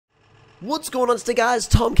What's going on today, guys?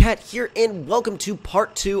 Tomcat here, and welcome to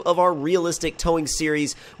part 2 of our realistic towing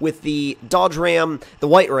series with the Dodge Ram, the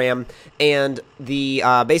white Ram, and the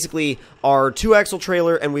basically our 2-axle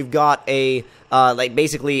trailer, and we've got a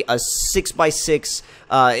basically a 6x6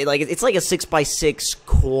 it's like a 6x6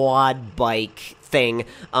 quad bike thing,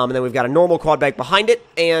 and then we've got a normal quad bike behind it,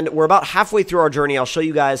 and we're about halfway through our journey. I'll show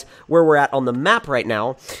you guys where we're at on the map right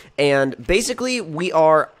now, and basically we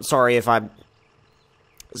are, sorry if I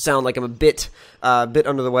sound like I'm a bit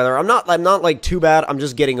under the weather. I'm not like too bad. I'm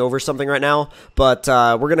just getting over something right now. But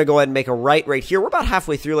we're gonna go ahead and make a right here. We're about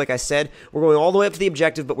halfway through, like I said. We're going all the way up to the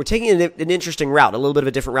objective, but we're taking an interesting route, a little bit of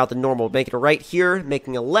a different route than normal. Making a right here,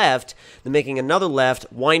 making a left, then making another left,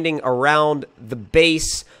 winding around the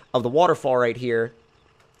base of the waterfall right here,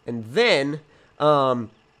 and then we're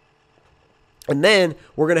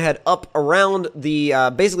gonna head up around the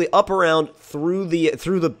basically up around through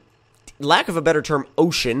the lack of a better term,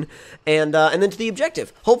 ocean, and then to the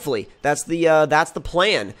objective. Hopefully, that's the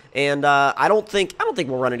plan. And I don't think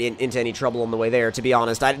we'll run into any trouble on the way there. To be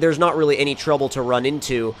honest, there's not really any trouble to run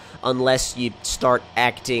into unless you start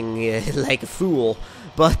acting like a fool.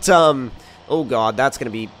 But oh god, that's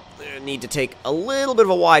gonna be need to take a little bit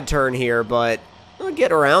of a wide turn here, but I'll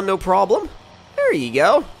get around, no problem. There you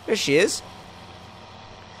go. There she is.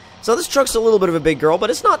 So this truck's a little bit of a big girl,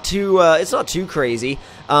 but it's not too crazy.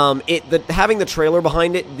 Having the trailer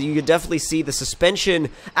behind it, you could definitely see the suspension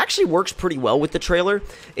actually works pretty well with the trailer.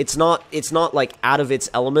 It's not like out of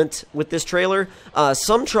its element with this trailer.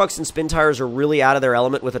 Some trucks and spin tires are really out of their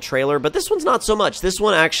element with a trailer, but this one's not so much. This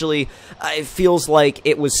one actually it feels like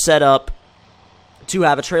it was set up to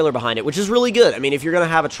have a trailer behind it, which is really good. I mean, if you're going to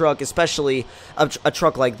have a truck, especially a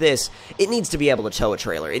truck like this, it needs to be able to tow a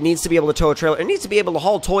trailer. It needs to be able to tow a trailer. It needs to be able to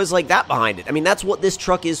haul toys like that behind it. I mean, that's what this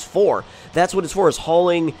truck is for. That's what it's for, is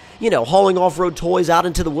hauling, hauling off-road toys out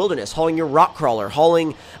into the wilderness, hauling your rock crawler,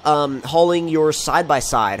 hauling your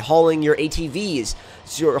side-by-side, hauling your ATVs.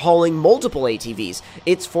 So you're hauling multiple ATVs.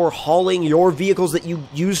 It's for hauling your vehicles that you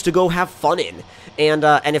use to go have fun in. And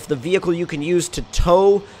if the vehicle you can use to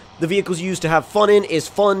tow the vehicles you use to have fun in is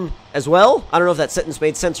fun as well. I don't know if that sentence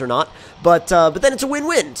made sense or not, but then it's a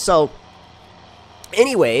win-win. So,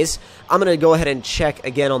 anyways, I'm going to go ahead and check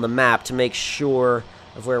again on the map to make sure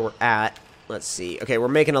of where we're at. Let's see. Okay, we're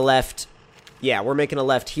making a left. Yeah, we're making a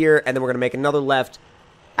left here, and then we're going to make another left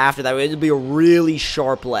after that. It'll be a really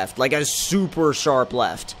sharp left, like a super sharp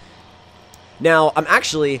left. Now, I'm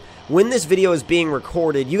actually, when this video is being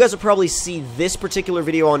recorded, you guys will probably see this particular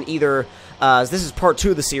video on either, this is part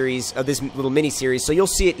 2 of the series, of this little mini-series, so you'll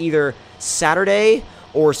see it either Saturday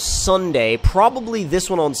or Sunday, probably this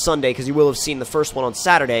one on Sunday, because you will have seen the first one on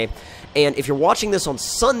Saturday, and if you're watching this on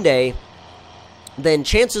Sunday, then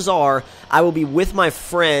chances are I will be with my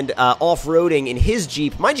friend off-roading in his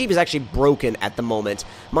Jeep. My Jeep is actually broken at the moment.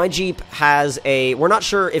 My Jeep has we're not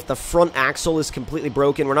sure if the front axle is completely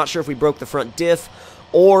broken. We're not sure if we broke the front diff,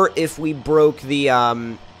 or if we broke the,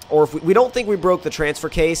 or if we don't think we broke the transfer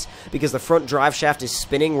case, because the front drive shaft is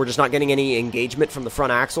spinning. We're just not getting any engagement from the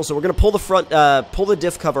front axle. So we're going to pull pull the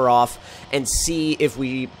diff cover off and see if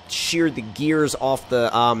we sheared the gears off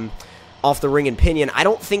the ring and pinion. I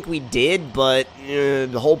don't think we did, but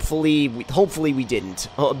hopefully we didn't.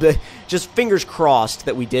 Just fingers crossed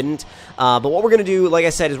that we didn't. But what we're going to do, like I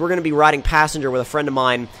said, is we're going to be riding passenger with a friend of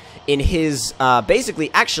mine in his,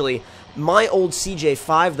 basically, actually, my old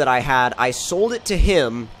CJ5 that I had, I sold it to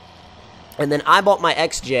him, and then I bought my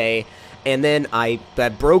XJ, and then I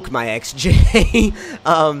broke my XJ.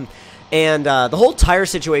 And the whole tire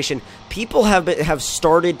situation, people have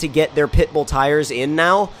started to get their Pitbull tires in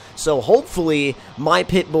now, so hopefully my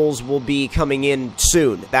Pitbulls will be coming in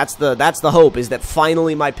soon. That's the hope, is that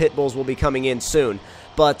finally my Pitbulls will be coming in soon.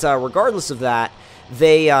 But regardless of that,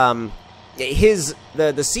 the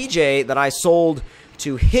CJ that I sold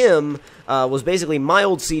to him was basically my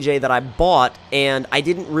old CJ that I bought, and I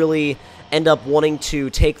didn't really end up wanting to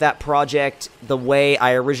take that project the way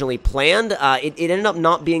I originally planned. It ended up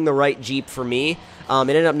not being the right Jeep for me. It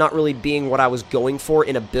ended up not really being what I was going for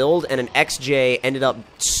in a build, and an XJ ended up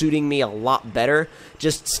suiting me a lot better.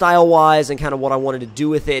 Just style-wise and kind of what I wanted to do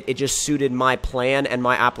with it, it just suited my plan and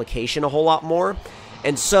my application a whole lot more.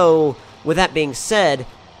 And so, with that being said,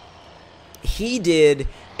 he did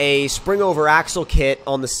a spring-over axle kit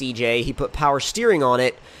on the CJ. He put power steering on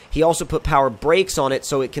it. He also put power brakes on it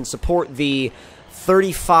so it can support the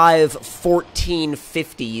 35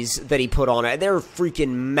 1450s that he put on it. They're freaking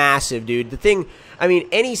massive, dude. The thing, I mean,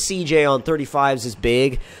 any CJ on 35s is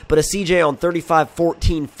big, but a CJ on 35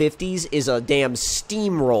 1450s is a damn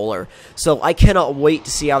steamroller. So I cannot wait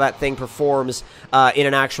to see how that thing performs in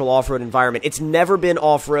an actual off-road environment. It's never been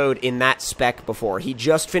off-road in that spec before. He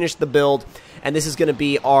just finished the build, and this is going to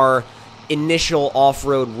be our initial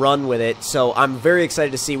off-road run with it, so I'm very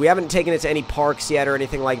excited to see. We haven't taken it to any parks yet or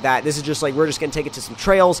anything like that. This is just like, we're just gonna take it to some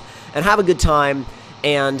trails and have a good time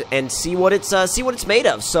and see what it's made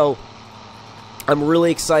of. So I'm really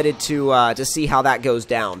excited to see how that goes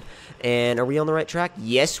down. And are we on the right track?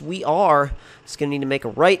 Yes, we are. Just gonna need to make a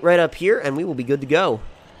right up here, and we will be good to go.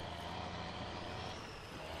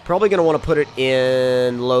 Probably gonna want to put it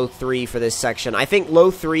in low 3 for this section. I think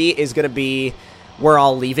low 3 is gonna be where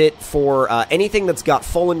I'll leave it for anything that's got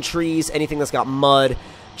fallen trees, anything that's got mud.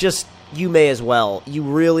 Just, you may as well. You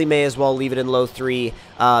really may as well leave it in low 3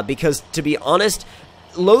 because, to be honest,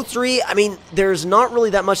 low 3, I mean, there's not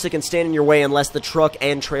really that much that can stand in your way unless the truck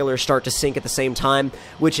and trailer start to sink at the same time,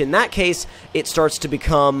 which in that case, it starts to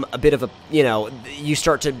become a bit of a, you know, you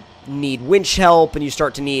start to need winch help and you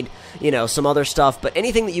start to need, you know, some other stuff. But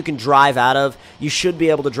anything that you can drive out of, you should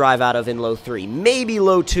be able to drive out of in low 3. Maybe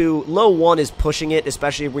low 2. Low 1 is pushing it,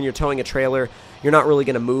 especially when you're towing a trailer. You're not really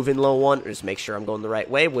going to move in low 1. Just make sure I'm going the right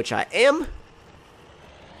way, which I am.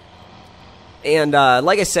 And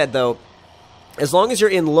like I said, though, as long as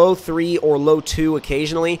you're in low 3 or low 2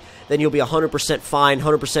 occasionally, then you'll be 100% fine,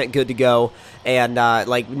 100% good to go, and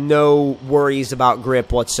like no worries about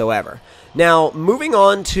grip whatsoever. Now, moving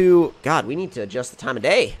on to, God, we need to adjust the time of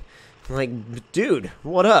day. Like, dude,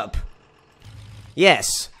 what up?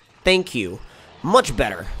 Yes, thank you. Much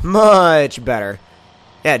better, much better.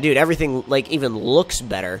 Yeah, dude, everything, like, even looks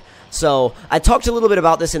better. So, I talked a little bit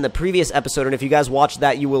about this in the previous episode, and if you guys watched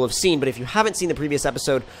that, you will have seen. But if you haven't seen the previous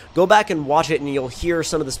episode, go back and watch it, and you'll hear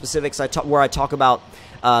some of the specifics where I talk about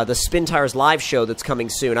the Spin Tires live show that's coming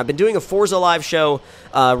soon. I've been doing a Forza live show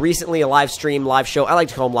recently, a live stream, live show. I like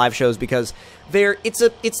to call them live shows because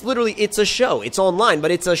it's literally a show. It's online, but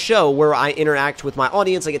it's a show where I interact with my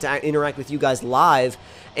audience. I get to interact with you guys live.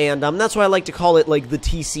 And that's why I like to call it, like, the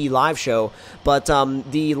TC live show. But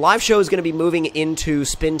the live show is going to be moving into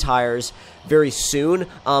Spin Tires very soon.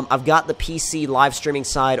 I've got the PC live streaming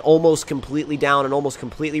side almost completely down and almost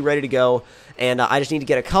completely ready to go. And I just need to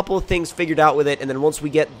get a couple of things figured out with it. And then once we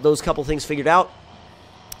get those couple of things figured out,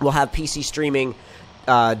 we'll have PC streaming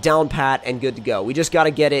down pat and good to go. We just got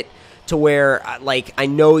to get it to where, like, I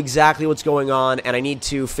know exactly what's going on, and I need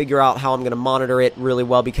to figure out how I'm going to monitor it really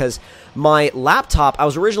well, because my laptop, I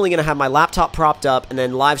was originally going to have my laptop propped up and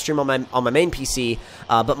then live stream on my main PC,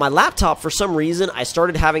 but my laptop, for some reason, I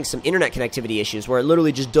started having some internet connectivity issues where it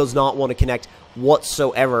literally just does not want to connect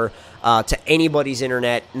whatsoever to anybody's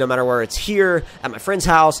internet, no matter where it's here, at my friend's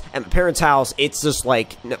house, at my parents' house. It's just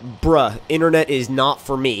like, bruh, internet is not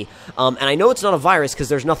for me. And I know it's not a virus because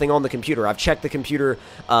there's nothing on the computer. I've checked the computer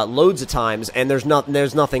loads of times, and there's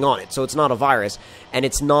nothing on it, so it's not a virus. And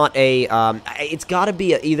it's not a, it's got to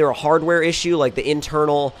be either a hardware issue, like the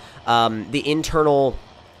internal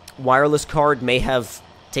wireless card may have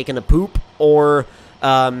taken a poop, or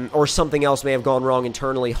something else may have gone wrong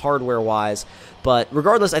internally hardware-wise. But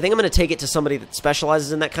regardless, I think I'm going to take it to somebody that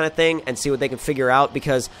specializes in that kind of thing and see what they can figure out,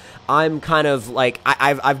 because I'm kind of like,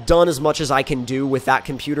 I've done as much as I can do with that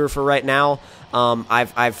computer for right now.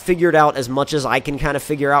 I've figured out as much as I can kind of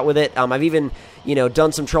figure out with it. I've even, you know,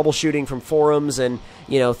 done some troubleshooting from forums and,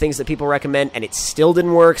 you know, things that people recommend, and it still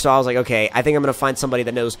didn't work. So I was like, okay, I think I'm going to find somebody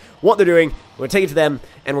that knows what they're doing. We're going to take it to them,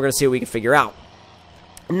 and we're going to see what we can figure out.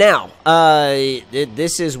 Now,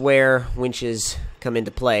 this is where winches come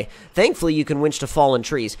into play. Thankfully, you can winch to fallen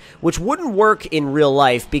trees, which wouldn't work in real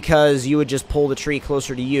life because you would just pull the tree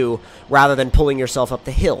closer to you rather than pulling yourself up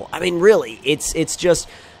the hill. I mean, really, it's just,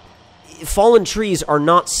 fallen trees are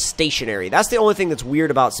not stationary. That's the only thing that's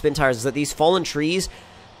weird about Spin Tires, is that these fallen trees,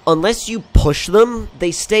 unless you push them,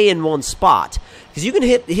 they stay in one spot. Because you can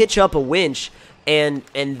hitch up a winch and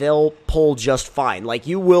they'll pull just fine. Like,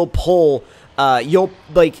 you will pull,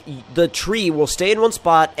 the tree will stay in one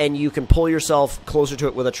spot, and you can pull yourself closer to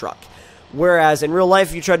it with a truck. Whereas in real life,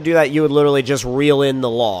 if you tried to do that, you would literally just reel in the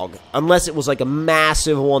log, unless it was like a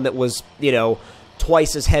massive one that was, you know,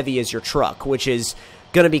 twice as heavy as your truck, which is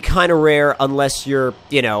going to be kind of rare unless you're,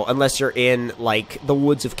 you know, unless you're in like the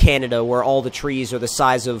woods of Canada where all the trees are the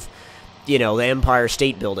size of, you know, the Empire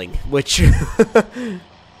State Building, which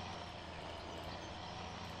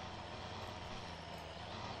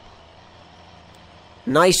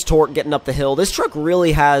nice torque getting up the hill. This truck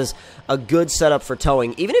really has a good setup for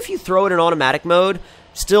towing. Even if you throw it in automatic mode,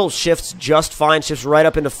 still shifts just fine, shifts right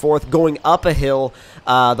up into fourth, going up a hill.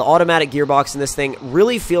 The automatic gearbox in this thing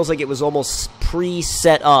really feels like it was almost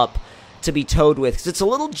pre-set up to be towed with, because it's a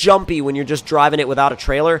little jumpy when you're just driving it without a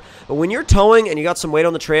trailer, but when you're towing and you got some weight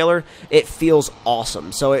on the trailer, it feels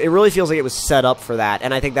awesome. So it really feels like it was set up for that,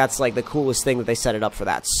 and I think that's like the coolest thing that they set it up for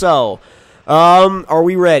that. So, are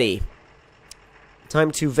we ready?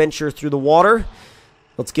 Time to venture through the water.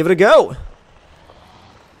 Let's give it a go.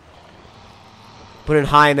 Put it in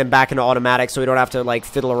high and then back into automatic, so we don't have to like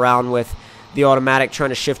fiddle around with the automatic trying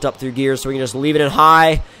to shift up through gears, so we can just leave it in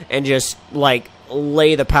high and just like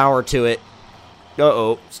lay the power to it.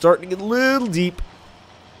 Uh-oh. Starting to get a little deep.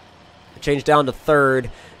 Change down to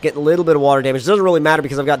third. Getting a little bit of water damage. It doesn't really matter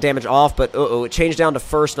because I've got damage off, but uh-oh. It changed down to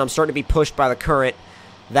first, and I'm starting to be pushed by the current.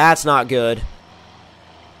 That's not good.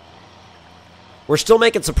 We're still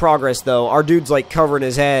making some progress, though. Our dude's, like, covering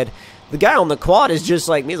his head. The guy on the quad is just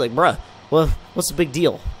like me. He's like, bruh, well, what's the big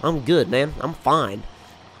deal? I'm good, man. I'm fine.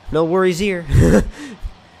 No worries here.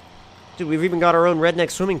 Dude, we've even got our own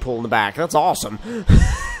redneck swimming pool in the back. That's awesome.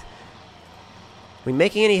 We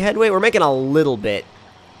making any headway? We're making a little bit.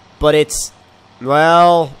 But it's,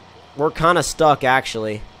 well, we're kind of stuck,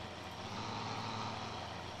 actually.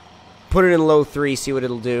 Put it in low 3, see what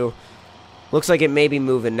it'll do. Looks like it may be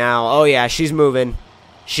moving now. Oh, yeah, she's moving.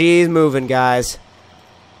 She's moving, guys.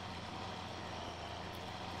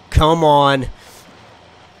 Come on.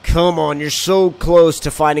 Come on, you're so close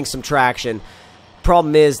to finding some traction.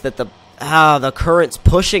 Problem is that the current's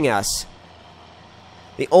pushing us.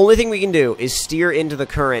 The only thing we can do is steer into the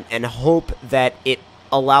current and hope that it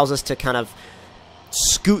allows us to kind of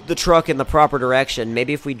scoot the truck in the proper direction.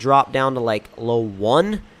 Maybe if we drop down to like low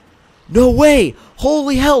 1. No way!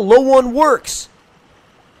 Holy hell, low 1 works!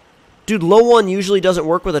 Dude, low 1 usually doesn't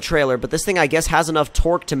work with a trailer, but this thing I guess has enough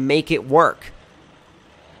torque to make it work.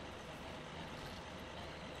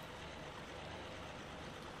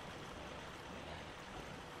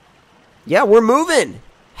 Yeah, we're moving.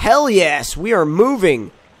 Hell yes, we are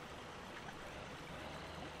moving.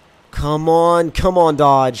 Come on,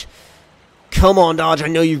 Dodge. Come on, Dodge, I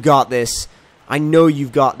know you've got this. I know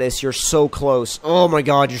you've got this. You're so close. Oh my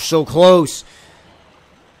god, you're so close.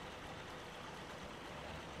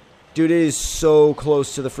 Dude, it is so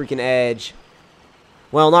close to the freaking edge.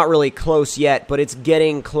 Well, not really close yet, but it's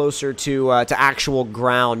getting closer to actual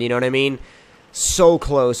ground, you know what I mean? So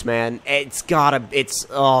close, man. It's gotta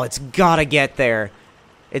get there.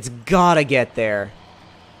 It's gotta get there.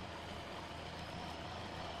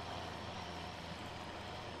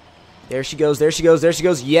 There she goes, there she goes, there she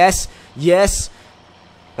goes. Yes, yes.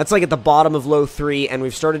 That's like at the bottom of low 3, and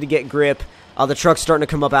we've started to get grip. The truck's starting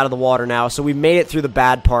to come up out of the water now, so we made it through the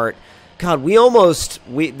bad part. God, we almost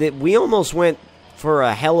went for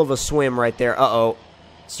a hell of a swim right there. Uh-oh.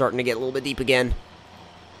 Starting to get a little bit deep again.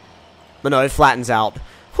 But no, it flattens out.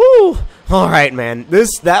 Whew! Alright, man.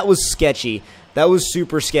 That was sketchy. That was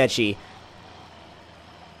super sketchy.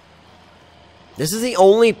 This is the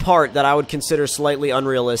only part that I would consider slightly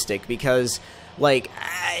unrealistic, because, like,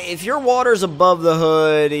 if your water's above the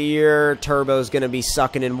hood, your turbo's gonna be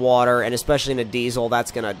sucking in water, and especially in a diesel,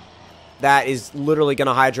 that is literally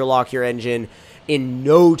gonna hydrolock your engine in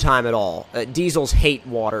no time at all. Diesels hate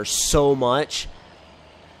water so much.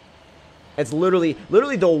 It's literally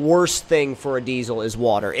the worst thing for a diesel is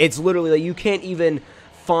water. It's literally like you can't even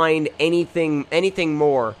find anything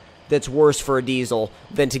more that's worse for a diesel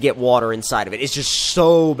than to get water inside of it. It's just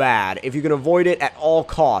so bad. If you can avoid it at all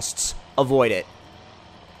costs, avoid it.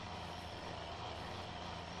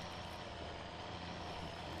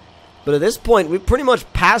 But at this point, we've pretty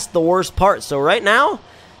much passed the worst part. So right now,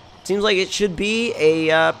 it seems like it should be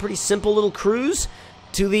a pretty simple little cruise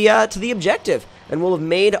to the objective. And we'll have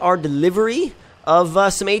made our delivery of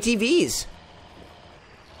some ATVs.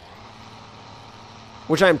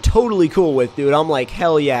 Which I'm totally cool with, dude. I'm like,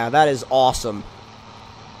 hell yeah, that is awesome.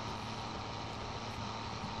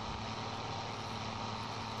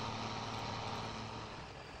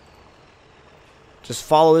 Just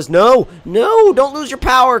follow this. No, no, don't lose your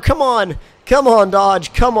power. Come on. Come on,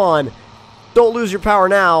 Dodge. Come on. Don't lose your power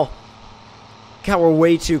now. God, we're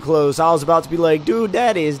way too close. I was about to be like, dude,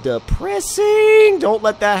 that is depressing. Don't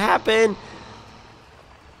let that happen.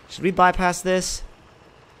 Should we bypass this?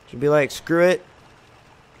 Should we be like, screw it?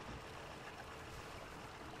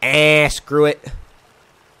 Screw it.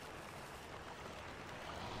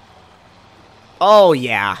 Oh,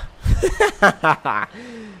 yeah.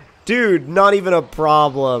 Dude, not even a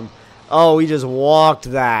problem. Oh, we just walked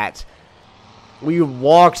that. We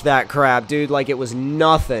walked that crap, dude, like it was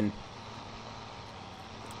nothing.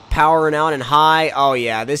 Powering out and high. Oh,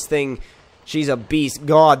 yeah, this thing She's a beast.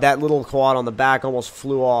 God, that little quad on the back almost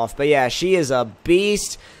flew off. But yeah, she is a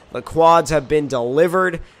beast. The quads have been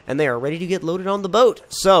delivered, and they are ready to get loaded on the boat.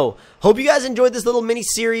 So, hope you guys enjoyed this little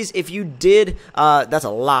mini-series. If you did, that's a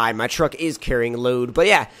lie. My truck is carrying load. But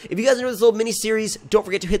yeah, if you guys enjoyed this little mini-series, don't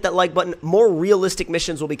forget to hit that like button. More realistic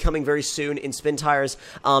missions will be coming very soon in Spin Tires.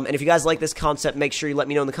 And if you guys like this concept, make sure you let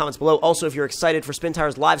me know in the comments below. Also, if you're excited for Spin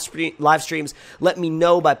Tires live streams, let me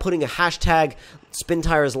know by putting a hashtag Spin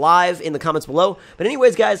Tires Live in the comments below. But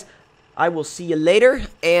anyways, guys, I will see you later,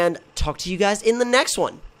 and talk to you guys in the next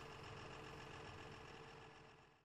one.